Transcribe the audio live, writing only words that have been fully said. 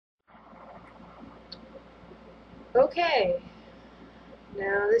Okay,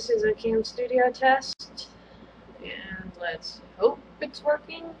 now this is a cam studio test, and let's hope it's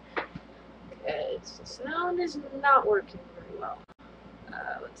working, because the sound is not working very well.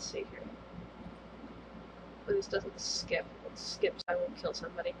 Let's see here. Well, this doesn't skip. It skips, I will kill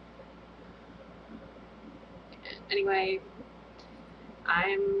somebody. Anyway,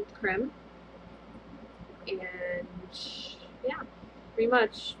 I'm Crim, and yeah, pretty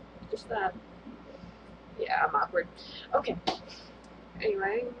much just that. Yeah, I'm awkward. Okay.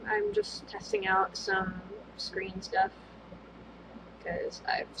 Anyway, I'm just testing out some screen stuff because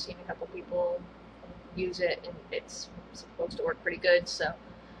I've seen a couple people use it and it's supposed to work pretty good, so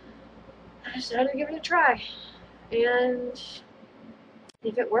I decided to give it a try. And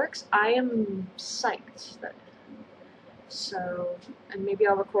if it works, I am psyched. So, and maybe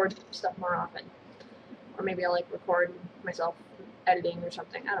I'll record stuff more often. Or maybe I'll like record myself editing or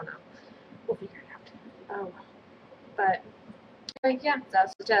something. I don't know. We'll figure it out. Oh, but yeah,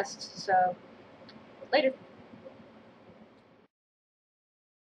 that's the test. So, later.